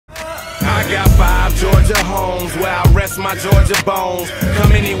I got 5 Georgia homes where I rest my Georgia bones.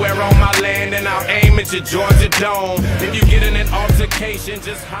 Come anywhere on my land and I'll aim at your Georgia dome. If you get in an altercation,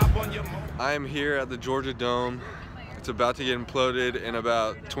 just hop on your... I am here at the Georgia Dome. It's about to get imploded in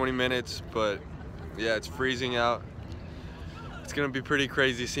about 20 minutes, but yeah, it's freezing out. It's gonna be pretty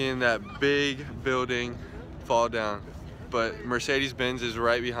crazy seeing that big building fall down. But Mercedes-Benz is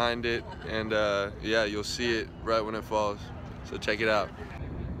right behind it, and yeah, you'll see it right when it falls. So check it out.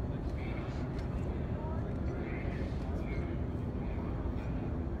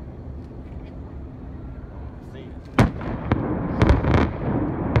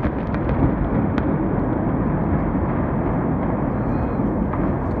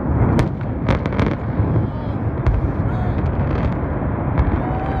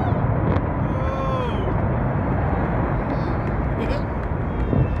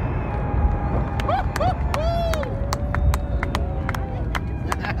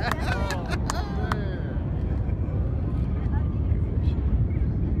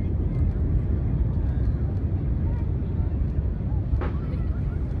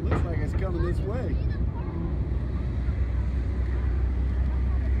 Looks like it's coming this way.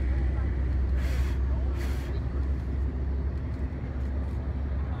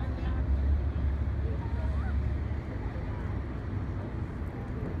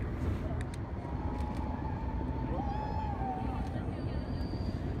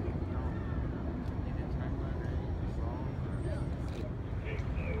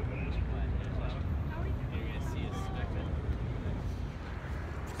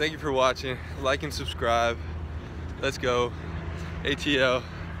 Thank you for watching. Like and subscribe. Let's go. ATL.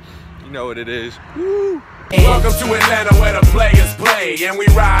 You know what it is. Woo! Welcome to Atlanta where the players play, and we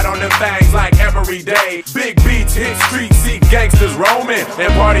ride on them things like every day. Big beats hit streets, see gangsters roaming,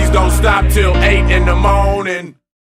 and parties don't stop till 8 in the morning.